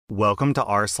Welcome to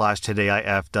r/Today I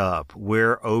F'd Up,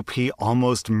 where OP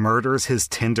almost murders his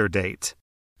Tinder date.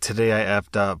 Today I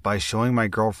F'd up by showing my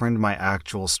girlfriend my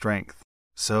actual strength.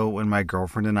 So when my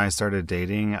girlfriend and I started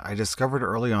dating, I discovered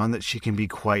early on that she can be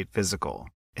quite physical,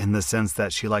 in the sense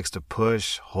that she likes to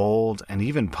push, hold, and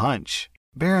even punch.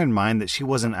 Bear in mind that she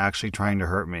wasn't actually trying to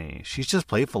hurt me, she's just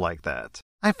playful like that.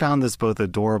 I found this both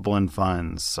adorable and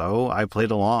fun, so I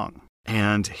played along.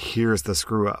 And here's the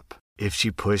screw up. If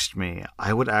she pushed me,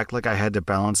 I would act like I had to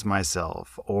balance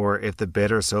myself, or if the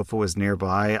bed or sofa was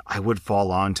nearby, I would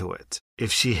fall onto it.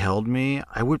 If she held me,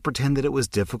 I would pretend that it was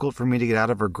difficult for me to get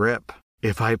out of her grip.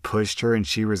 If I pushed her and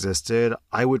she resisted,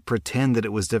 I would pretend that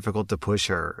it was difficult to push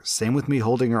her, same with me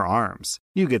holding her arms.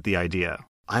 You get the idea.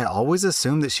 I always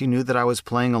assumed that she knew that I was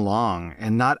playing along,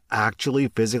 and not actually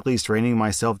physically straining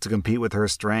myself to compete with her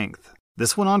strength.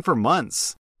 This went on for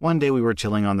months. One day we were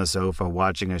chilling on the sofa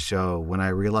watching a show when I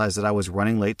realized that I was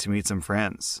running late to meet some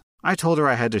friends. I told her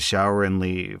I had to shower and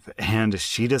leave, and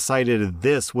she decided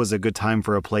this was a good time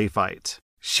for a play fight.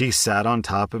 She sat on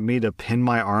top of me to pin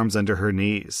my arms under her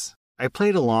knees. I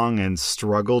played along and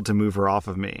struggled to move her off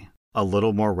of me. A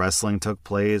little more wrestling took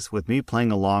place, with me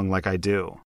playing along like I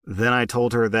do. Then I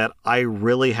told her that I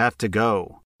really have to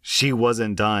go. She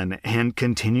wasn't done and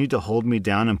continued to hold me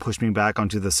down and push me back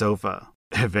onto the sofa.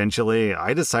 Eventually,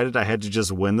 I decided I had to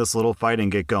just win this little fight and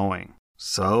get going.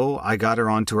 So, I got her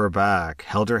onto her back,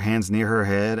 held her hands near her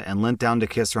head, and leant down to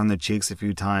kiss her on the cheeks a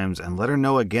few times and let her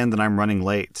know again that I'm running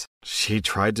late. She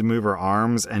tried to move her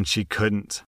arms and she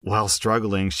couldn't. While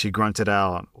struggling, she grunted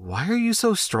out, "Why are you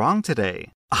so strong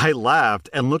today?" I laughed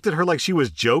and looked at her like she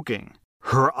was joking.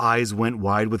 Her eyes went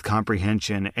wide with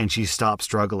comprehension and she stopped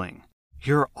struggling.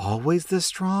 "You're always this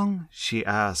strong?" she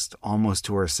asked, almost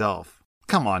to herself.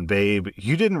 "Come on, babe,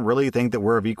 you didn't really think that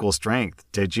we're of equal strength,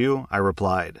 did you?" I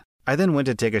replied. I then went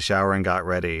to take a shower and got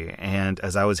ready, and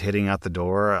as I was heading out the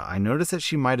door, I noticed that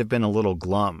she might have been a little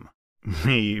glum.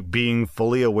 Me, being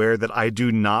fully aware that I do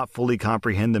not fully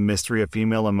comprehend the mystery of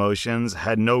female emotions,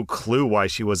 had no clue why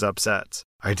she was upset.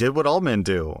 I did what all men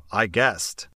do, I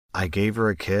guessed. I gave her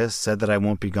a kiss, said that I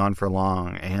won't be gone for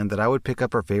long, and that I would pick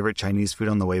up her favorite Chinese food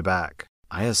on the way back.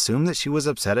 I assumed that she was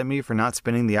upset at me for not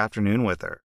spending the afternoon with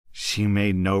her. She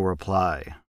made no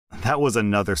reply. That was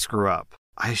another screw-up.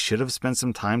 I should have spent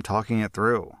some time talking it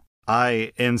through.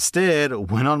 I,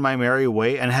 instead, went on my merry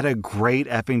way and had a great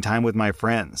effing time with my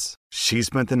friends. She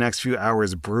spent the next few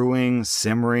hours brewing,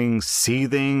 simmering,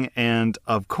 seething, and,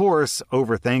 of course,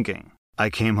 overthinking. I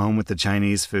came home with the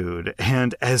Chinese food,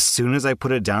 and as soon as I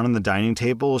put it down on the dining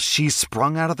table, she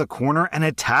sprung out of the corner and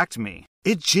attacked me.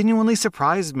 It genuinely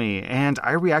surprised me, and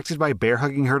I reacted by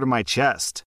bear-hugging her to my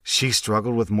chest. She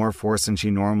struggled with more force than she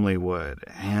normally would,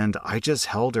 and I just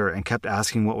held her and kept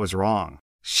asking what was wrong.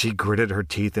 She gritted her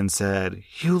teeth and said,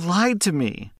 "You lied to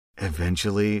me."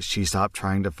 Eventually, she stopped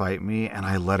trying to fight me and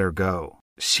I let her go.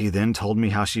 She then told me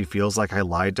how she feels like I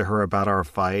lied to her about our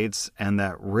fights, and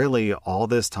that really, all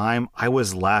this time, I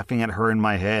was laughing at her in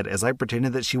my head as I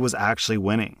pretended that she was actually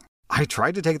winning. I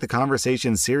tried to take the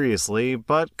conversation seriously,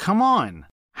 but come on!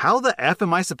 How the F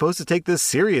am I supposed to take this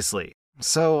seriously?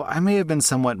 So I may have been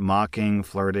somewhat mocking,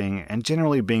 flirting, and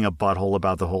generally being a butthole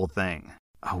about the whole thing.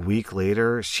 A week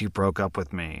later, she broke up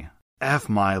with me. F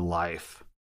my life.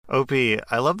 OP,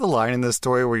 I love the line in this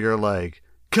story where you're like,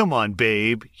 "Come on,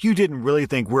 babe, you didn't really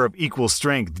think we're of equal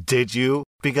strength, did you?"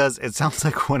 Because it sounds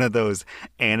like one of those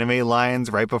anime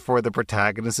lines right before the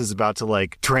protagonist is about to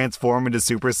transform into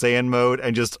Super Saiyan mode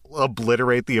and just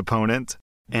obliterate the opponent.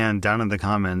 And down in the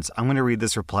comments, I'm going to read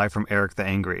this reply from Eric the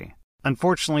Angry.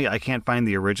 Unfortunately, I can't find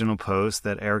the original post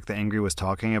that Eric the Angry was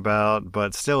talking about,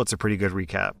 but still it's a pretty good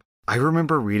recap. I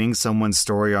remember reading someone's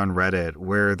story on Reddit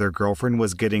where their girlfriend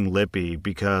was getting lippy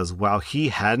because while he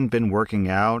hadn't been working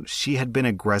out, she had been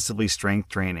aggressively strength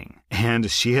training, and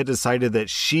she had decided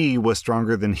that she was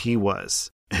stronger than he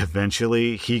was.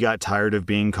 Eventually, he got tired of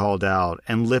being called out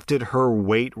and lifted her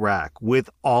weight rack with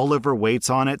all of her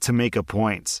weights on it to make a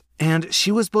point. And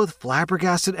she was both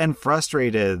flabbergasted and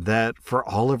frustrated that for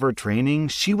all of her training,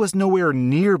 she was nowhere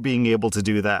near being able to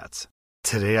do that.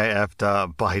 Today I effed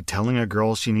up by telling a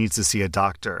girl she needs to see a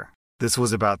doctor. This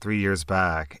was about 3 years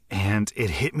back, and it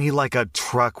hit me like a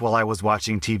truck while I was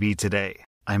watching TV today.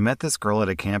 I met this girl at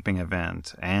a camping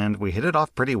event, and we hit it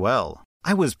off pretty well.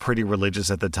 I was pretty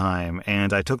religious at the time,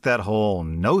 and I took that whole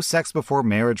no sex before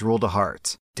marriage rule to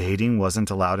heart. Dating wasn't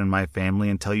allowed in my family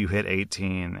until you hit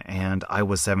 18, and I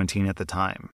was 17 at the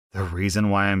time. The reason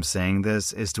why I'm saying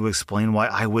this is to explain why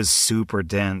I was super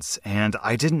dense, and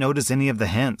I didn't notice any of the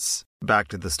hints. Back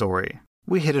to the story.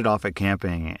 We hit it off at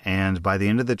camping, and by the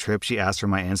end of the trip she asked for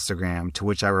my Instagram, to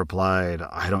which I replied,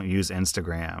 I don't use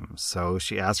Instagram. So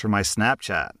she asked for my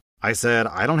Snapchat. I said,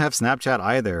 I don't have Snapchat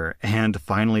either, and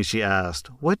finally she asked,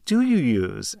 what do you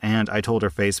use? And I told her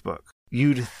Facebook.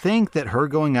 You'd think that her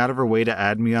going out of her way to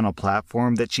add me on a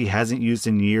platform that she hasn't used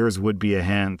in years would be a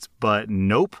hint, but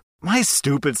nope. My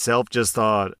stupid self just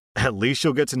thought, at least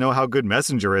you'll get to know how good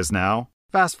Messenger is now.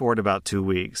 Fast forward about 2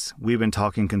 weeks. We've been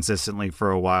talking consistently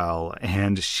for a while,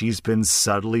 and she's been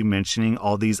subtly mentioning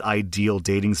all these ideal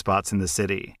dating spots in the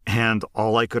city. And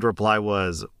all I could reply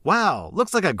was, wow,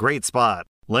 looks like a great spot.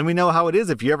 Let me know how it is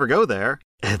if you ever go there.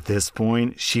 At this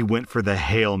point, she went for the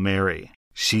Hail Mary.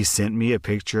 She sent me a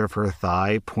picture of her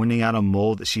thigh, pointing out a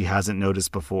mole that she hasn't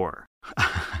noticed before.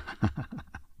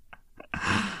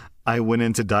 I went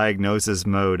into diagnosis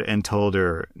mode and told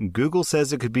her, Google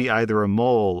says it could be either a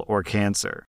mole or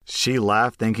cancer. She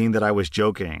laughed thinking that I was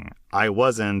joking. I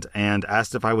wasn't, and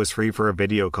asked if I was free for a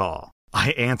video call.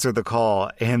 I answered the call,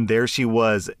 and there she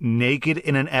was, naked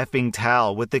in an effing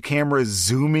towel with the camera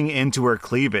zooming into her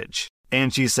cleavage.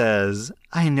 And she says,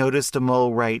 I noticed a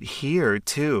mole right here,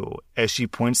 too, as she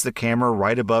points the camera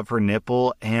right above her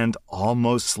nipple and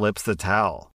almost slips the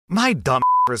towel. My dumb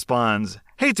responds,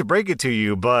 hate to break it to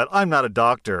you, but I'm not a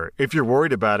doctor. If you're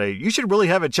worried about it, you should really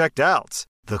have it checked out.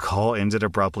 The call ended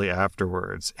abruptly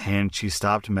afterwards, and she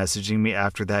stopped messaging me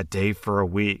after that day for a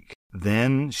week.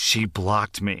 Then she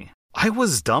blocked me. I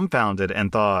was dumbfounded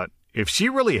and thought, if she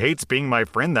really hates being my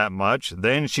friend that much,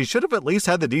 then she should have at least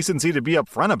had the decency to be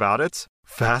upfront about it.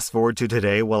 Fast forward to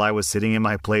today while I was sitting in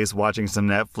my place watching some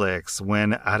Netflix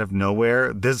when, out of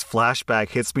nowhere, this flashback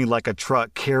hits me like a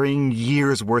truck carrying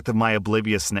years worth of my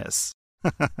obliviousness.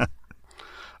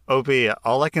 OP,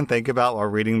 all I can think about while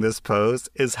reading this post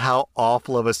is how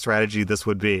awful of a strategy this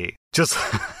would be.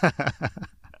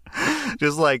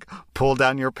 Just like pull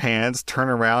down your pants, turn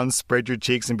around, spread your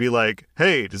cheeks and be like,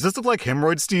 hey, does this look like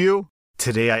hemorrhoids to you?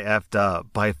 Today I effed up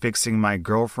by fixing my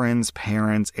girlfriend's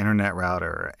parents' internet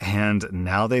router, and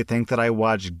now they think that I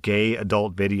watch gay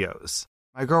adult videos.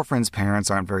 My girlfriend's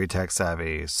parents aren't very tech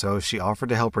savvy, so she offered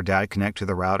to help her dad connect to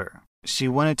the router. She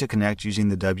wanted to connect using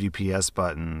the WPS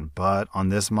button, but on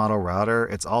this model router,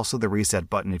 it's also the reset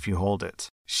button if you hold it.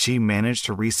 She managed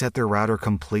to reset their router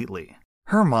completely.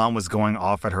 Her mom was going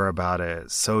off at her about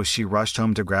it, so she rushed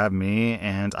home to grab me,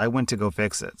 and I went to go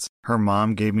fix it. Her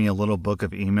mom gave me a little book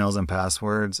of emails and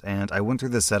passwords, and I went through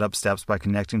the setup steps by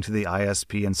connecting to the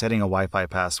ISP and setting a Wi-Fi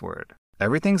password.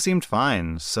 Everything seemed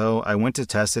fine, so I went to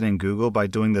test it in Google by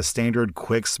doing the standard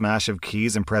quick smash of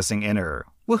keys and pressing enter.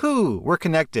 Woohoo! We're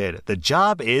connected. The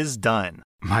job is done.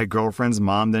 My girlfriend's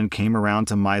mom then came around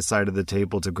to my side of the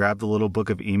table to grab the little book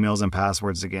of emails and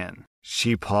passwords again.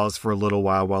 She paused for a little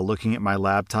while looking at my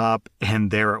laptop, and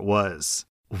there it was.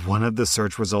 One of the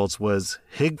search results was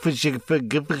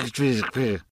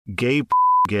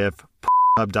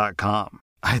gaygif.com.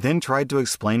 I then tried to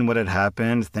explain what had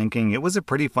happened, thinking it was a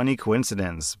pretty funny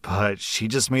coincidence, but she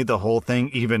just made the whole thing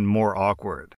even more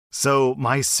awkward. So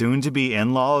my soon-to-be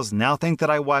in-laws now think that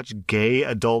I watch gay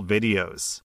adult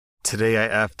videos. Today I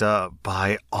effed up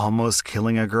by almost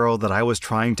killing a girl that I was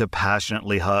trying to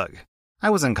passionately hug. I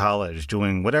was in college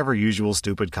doing whatever usual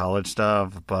stupid college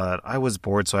stuff, but I was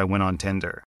bored so I went on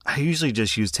Tinder. I usually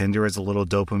just use Tinder as a little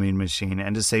dopamine machine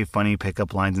and to say funny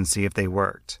pickup lines and see if they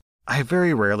worked. I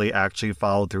very rarely actually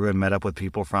followed through and met up with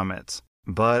people from it.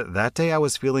 But that day I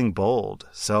was feeling bold,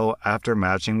 so after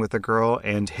matching with a girl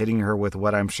and hitting her with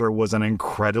what I'm sure was an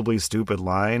incredibly stupid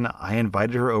line, I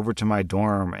invited her over to my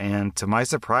dorm, and to my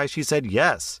surprise she said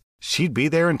yes. She'd be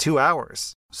there in 2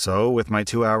 hours. So with my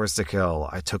 2 hours to kill,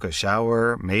 I took a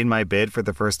shower, made my bed for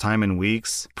the first time in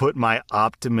weeks, put my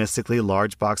optimistically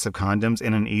large box of condoms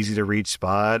in an easy-to-reach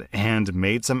spot, and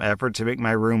made some effort to make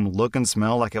my room look and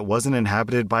smell like it wasn't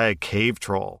inhabited by a cave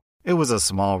troll. It was a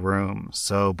small room,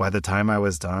 so by the time I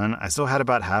was done, I still had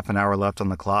about half an hour left on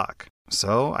the clock.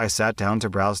 So I sat down to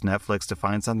browse Netflix to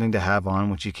find something to have on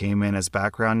when she came in as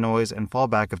background noise and fall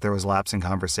back if there was lapse in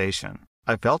conversation.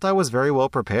 I felt I was very well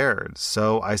prepared,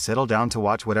 so I settled down to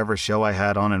watch whatever show I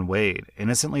had on and wait,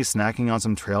 innocently snacking on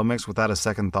some trail mix without a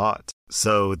second thought.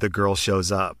 So the girl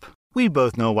shows up. We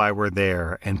both know why we're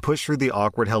there and push through the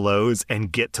awkward hellos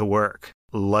and get to work.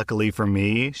 Luckily for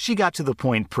me, she got to the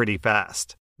point pretty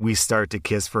fast. We start to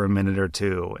kiss for a minute or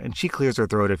two, and she clears her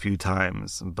throat a few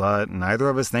times, but neither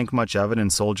of us think much of it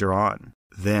and soldier on.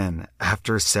 Then,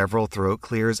 after several throat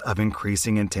clears of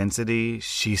increasing intensity,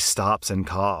 she stops and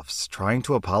coughs, trying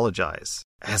to apologize.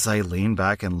 As I lean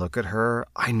back and look at her,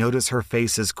 I notice her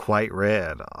face is quite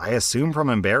red, I assume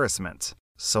from embarrassment.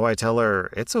 So I tell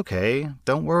her, it's okay,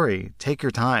 don't worry, take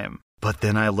your time. But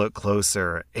then I look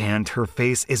closer, and her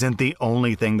face isn't the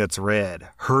only thing that's red.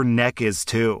 Her neck is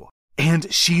too.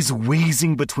 And she's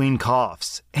wheezing between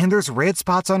coughs, and there's red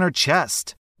spots on her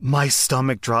chest. My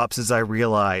stomach drops as I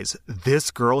realize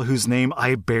this girl whose name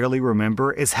I barely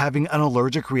remember is having an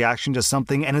allergic reaction to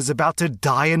something and is about to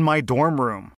die in my dorm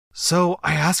room. So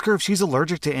I ask her if she's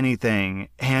allergic to anything,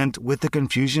 and with the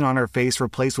confusion on her face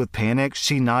replaced with panic,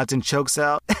 she nods and chokes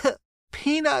out,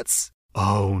 "Peanuts."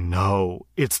 Oh no,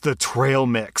 it's the trail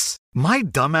mix. My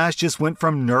dumbass just went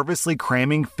from nervously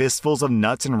cramming fistfuls of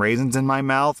nuts and raisins in my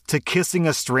mouth to kissing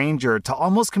a stranger to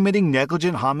almost committing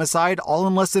negligent homicide all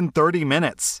in less than 30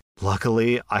 minutes.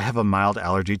 Luckily, I have a mild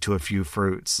allergy to a few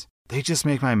fruits. They just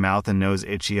make my mouth and nose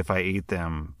itchy if I eat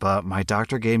them, but my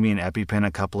doctor gave me an EpiPen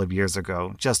a couple of years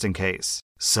ago, just in case.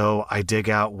 So I dig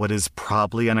out what is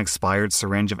probably an expired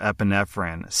syringe of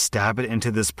epinephrine, stab it into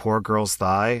this poor girl's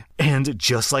thigh, and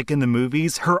just like in the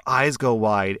movies, her eyes go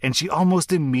wide and she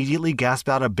almost immediately gasped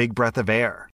out a big breath of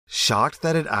air. Shocked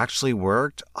that it actually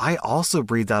worked, I also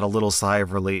breathed out a little sigh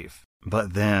of relief.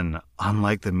 But then,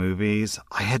 unlike the movies,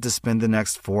 I had to spend the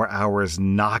next 4 hours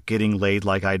not getting laid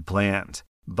like I'd planned.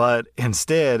 But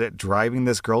instead, driving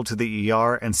this girl to the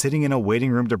ER and sitting in a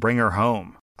waiting room to bring her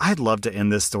home. I'd love to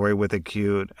end this story with a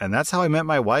cute, "and that's how I met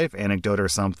my wife" anecdote or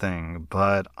something,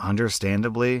 but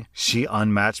understandably, she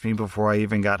unmatched me before I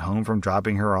even got home from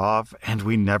dropping her off, and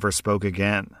we never spoke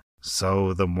again.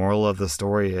 So the moral of the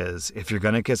story is, if you're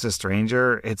gonna kiss a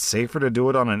stranger, it's safer to do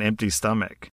it on an empty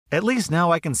stomach. At least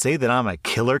now I can say that I'm a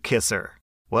killer kisser.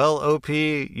 Well, OP,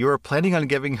 you were planning on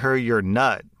giving her your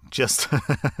nut, just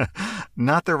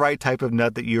not the right type of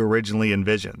nut that you originally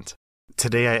envisioned.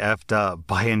 Today I effed up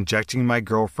by injecting my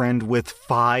girlfriend with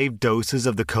 5 doses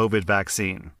of the COVID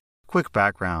vaccine. Quick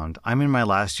background, I'm in my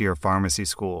last year of pharmacy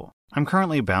school. I'm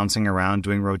currently bouncing around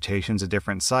doing rotations at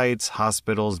different sites,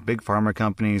 hospitals, big pharma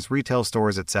companies, retail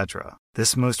stores, etc.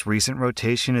 This most recent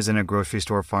rotation is in a grocery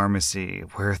store pharmacy,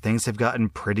 where things have gotten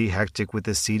pretty hectic with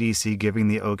the CDC giving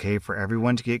the okay for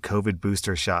everyone to get COVID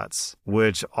booster shots,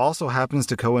 which also happens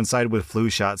to coincide with flu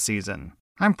shot season.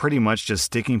 I'm pretty much just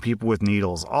sticking people with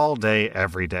needles all day,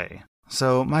 every day.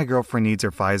 So my girlfriend needs her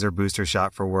Pfizer booster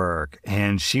shot for work,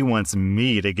 and she wants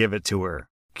me to give it to her.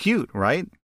 Cute, right?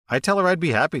 I tell her I'd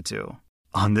be happy to.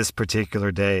 On this particular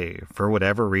day, for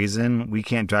whatever reason, we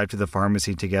can't drive to the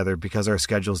pharmacy together because our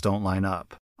schedules don't line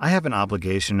up. I have an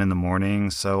obligation in the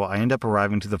morning, so I end up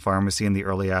arriving to the pharmacy in the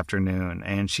early afternoon,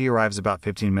 and she arrives about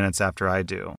 15 minutes after I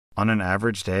do. On an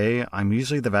average day, I'm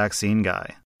usually the vaccine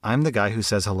guy. I'm the guy who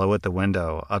says hello at the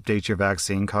window, updates your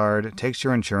vaccine card, takes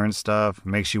your insurance stuff,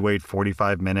 makes you wait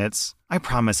 45 minutes. I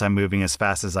promise I'm moving as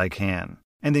fast as I can,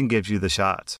 and then gives you the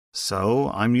shot.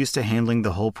 So I'm used to handling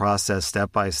the whole process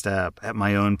step by step at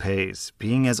my own pace,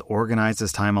 being as organized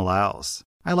as time allows.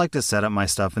 I like to set up my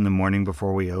stuff in the morning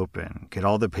before we open, get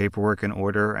all the paperwork in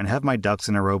order, and have my ducks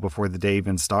in a row before the day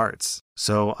even starts.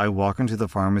 So I walk into the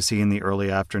pharmacy in the early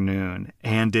afternoon,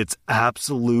 and it's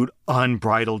absolute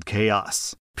unbridled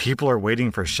chaos. People are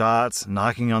waiting for shots,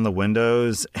 knocking on the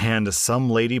windows, and some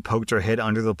lady poked her head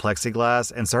under the plexiglass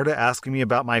and started asking me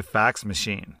about my fax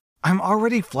machine. I'm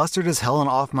already flustered as hell and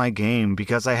off my game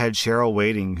because I had Cheryl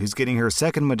waiting, who's getting her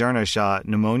second Moderna shot,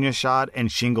 pneumonia shot,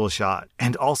 and shingles shot,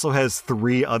 and also has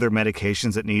 3 other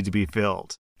medications that need to be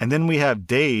filled. And then we have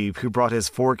Dave, who brought his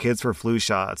 4 kids for flu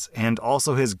shots, and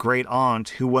also his great aunt,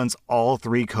 who wants all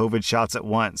 3 COVID shots at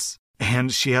once.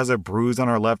 And she has a bruise on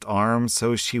her left arm,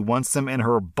 so she wants them in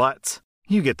her butt.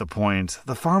 You get the point.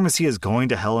 The pharmacy is going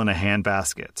to hell in a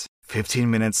handbasket. 15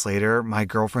 minutes later, my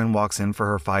girlfriend walks in for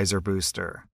her Pfizer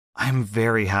booster. I'm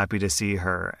very happy to see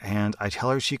her, and I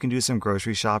tell her she can do some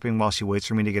grocery shopping while she waits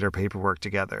for me to get her paperwork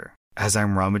together. As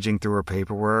I'm rummaging through her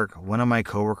paperwork, one of my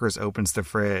coworkers opens the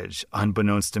fridge,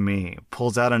 unbeknownst to me,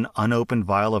 pulls out an unopened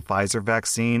vial of Pfizer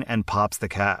vaccine, and pops the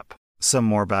cap. Some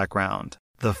more background.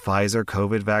 The Pfizer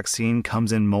COVID vaccine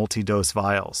comes in multi-dose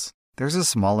vials. There's a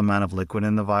small amount of liquid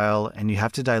in the vial, and you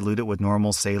have to dilute it with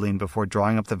normal saline before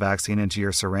drawing up the vaccine into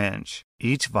your syringe.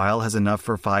 Each vial has enough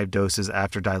for 5 doses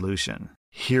after dilution.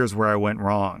 Here's where I went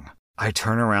wrong. I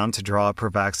turn around to draw up her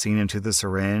vaccine into the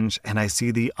syringe, and I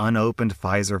see the unopened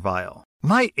Pfizer vial.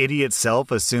 My idiot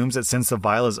self assumes that since the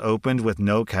vial is opened with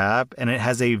no cap and it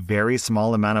has a very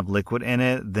small amount of liquid in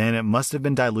it, then it must have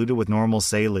been diluted with normal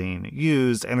saline,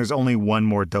 used, and there's only 1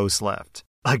 more dose left.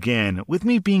 Again, with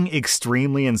me being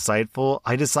extremely insightful,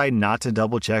 I decide not to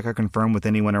double check or confirm with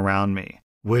anyone around me,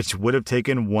 which would have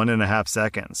taken 1.5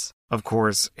 seconds. Of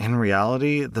course, in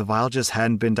reality, the vial just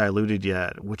hadn't been diluted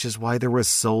yet, which is why there was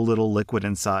so little liquid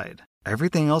inside.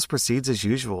 Everything else proceeds as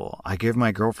usual. I give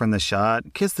my girlfriend the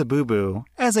shot, kiss the boo-boo,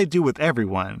 as I do with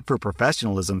everyone for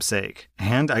professionalism's sake,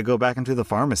 and I go back into the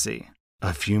pharmacy.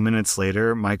 A few minutes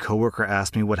later, my coworker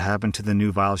asked me what happened to the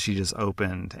new vial she just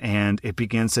opened, and it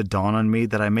begins to dawn on me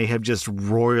that I may have just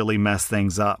royally messed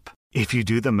things up. If you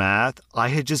do the math, I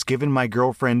had just given my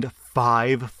girlfriend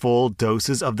 5 full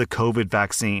doses of the COVID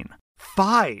vaccine.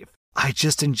 5! I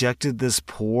just injected this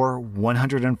poor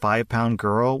 105-pound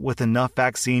girl with enough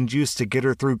vaccine juice to get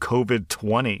her through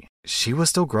COVID-20. She was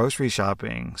still grocery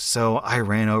shopping, so I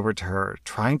ran over to her,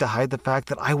 trying to hide the fact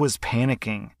that I was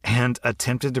panicking, and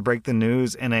attempted to break the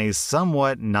news in a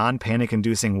somewhat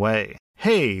non-panic-inducing way.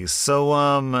 Hey,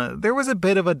 so, there was a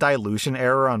bit of a dilution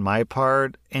error on my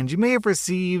part, and you may have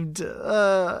received,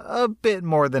 a bit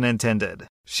more than intended.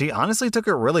 She honestly took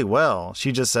it really well.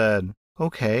 She just said,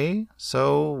 "Okay,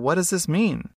 so what does this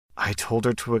mean?" I told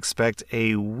her to expect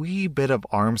a wee bit of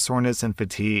arm soreness and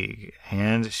fatigue,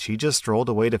 and she just strolled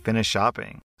away to finish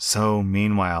shopping. So,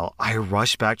 meanwhile, I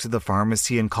rush back to the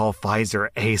pharmacy and call Pfizer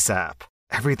ASAP.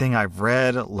 Everything I've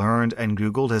read, learned, and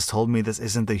Googled has told me this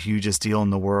isn't the hugest deal in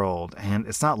the world, and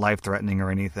it's not life-threatening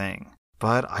or anything.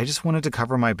 But I just wanted to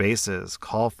cover my bases,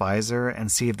 call Pfizer,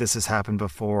 and see if this has happened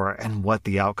before and what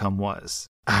the outcome was.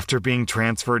 After being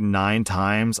transferred 9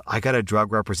 times, I got a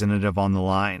drug representative on the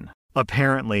line.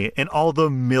 Apparently, in all the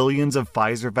millions of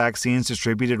Pfizer vaccines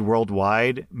distributed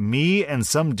worldwide, me and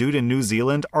some dude in New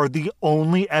Zealand are the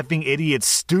only effing idiots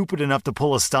stupid enough to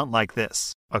pull a stunt like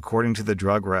this. According to the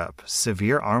drug rep,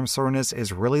 severe arm soreness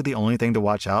is really the only thing to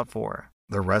watch out for.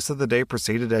 The rest of the day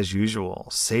proceeded as usual,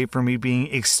 save for me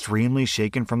being extremely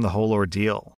shaken from the whole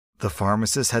ordeal. The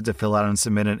pharmacist had to fill out and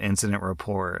submit an incident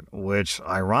report, which,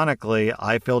 ironically,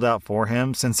 I filled out for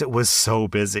him since it was so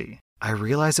busy. I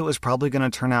realized it was probably going to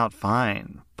turn out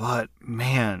fine, but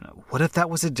man, what if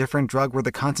that was a different drug where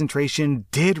the concentration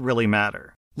did really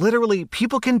matter? Literally,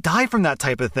 people can die from that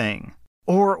type of thing.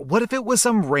 Or what if it was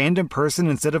some random person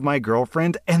instead of my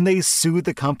girlfriend and they sued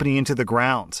the company into the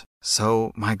ground?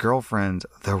 So my girlfriend,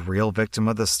 the real victim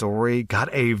of the story, got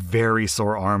a very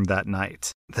sore arm that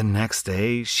night. The next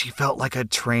day, she felt like a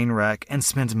train wreck and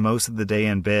spent most of the day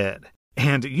in bed.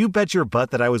 And you bet your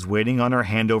butt that I was waiting on her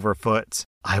hand over foot.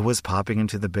 I was popping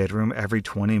into the bedroom every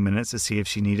 20 minutes to see if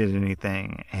she needed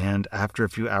anything, and after a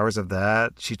few hours of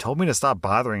that, she told me to stop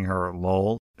bothering her,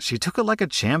 lol. She took it like a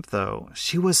champ though.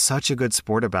 She was such a good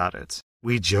sport about it.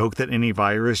 We joke that any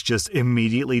virus just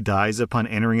immediately dies upon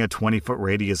entering a 20-foot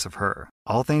radius of her.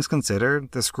 All things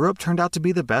considered, the screw-up turned out to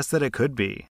be the best that it could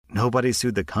be. Nobody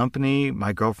sued the company,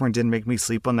 my girlfriend didn't make me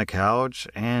sleep on the couch,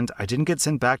 and I didn't get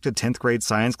sent back to 10th grade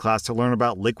science class to learn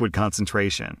about liquid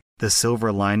concentration. The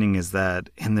silver lining is that,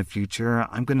 in the future,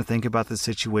 I'm going to think about the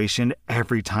situation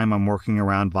every time I'm working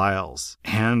around vials,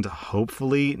 and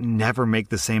hopefully never make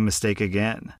the same mistake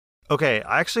again. Okay,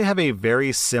 I actually have a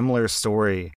very similar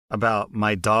story about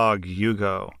my dog,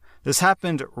 Hugo. This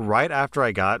happened right after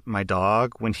I got my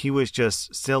dog, when he was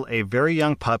just still a very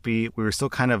young puppy. We were still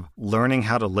kind of learning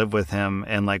how to live with him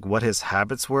and like what his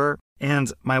habits were.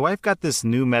 And my wife got this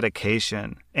new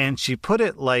medication and she put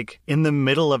it like in the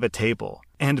middle of a table.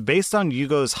 And based on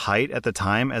Hugo's height at the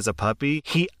time as a puppy,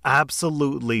 he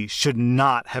absolutely should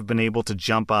not have been able to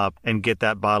jump up and get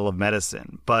that bottle of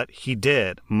medicine. But he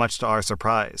did, much to our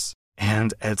surprise.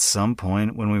 And at some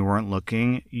point when we weren't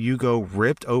looking, Hugo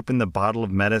ripped open the bottle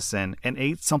of medicine and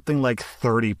ate something like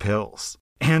 30 pills.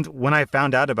 And when I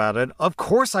found out about it, of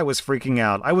course I was freaking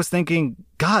out. I was thinking,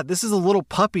 God, this is a little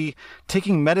puppy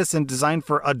taking medicine designed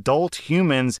for adult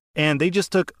humans, and they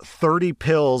just took 30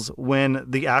 pills when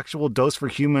the actual dose for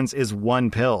humans is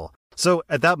 1 pill. So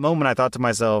at that moment, I thought to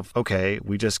myself, okay,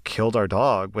 we just killed our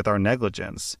dog with our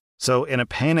negligence. So in a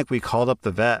panic, we called up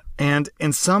the vet. And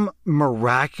in some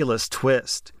miraculous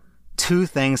twist, 2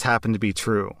 things happened to be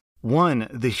true. 1,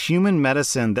 the human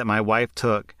medicine that my wife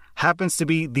took happens to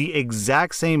be the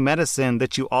exact same medicine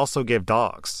that you also give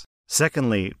dogs.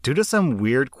 Secondly, due to some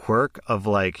weird quirk of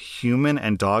like human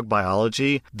and dog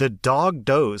biology, the dog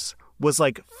dose was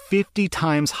like 50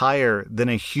 times higher than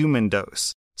a human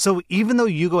dose. So even though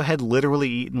Hugo had literally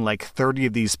eaten like 30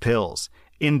 of these pills,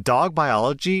 in dog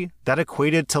biology, that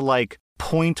equated to like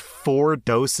 0.4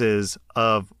 doses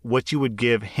of what you would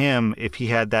give him if he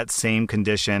had that same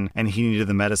condition and he needed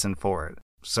the medicine for it.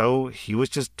 So he was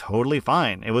just totally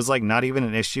fine. It was like not even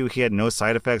an issue. He had no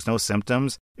side effects, no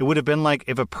symptoms. It would have been like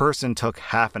if a person took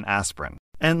half an aspirin.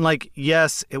 And like,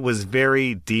 yes, it was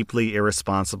very deeply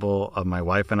irresponsible of my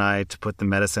wife and I to put the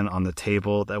medicine on the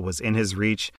table that was in his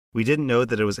reach. We didn't know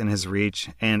that it was in his reach,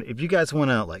 and if you guys want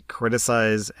to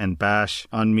criticize and bash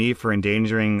on me for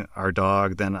endangering our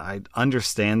dog, then I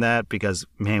understand that, because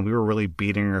man, we were really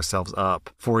beating ourselves up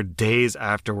for days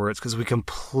afterwards because we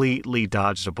completely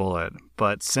dodged a bullet.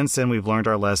 But since then, we've learned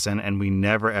our lesson, and we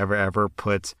never, ever, ever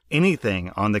put anything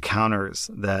on the counters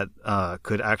that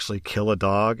could actually kill a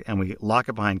dog, and we lock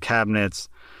it behind cabinets,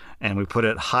 and we put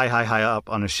it high, high, high up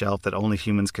on a shelf that only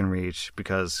humans can reach,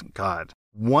 because, God,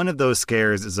 one of those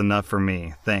scares is enough for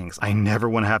me. Thanks. I never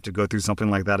want to have to go through something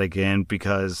like that again,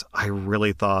 because I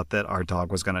really thought that our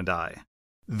dog was going to die.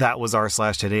 That was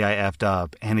r/Today I F'd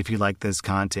Up. And if you like this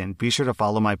content, be sure to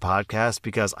follow my podcast,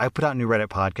 because I put out new Reddit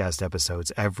podcast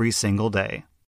episodes every single day.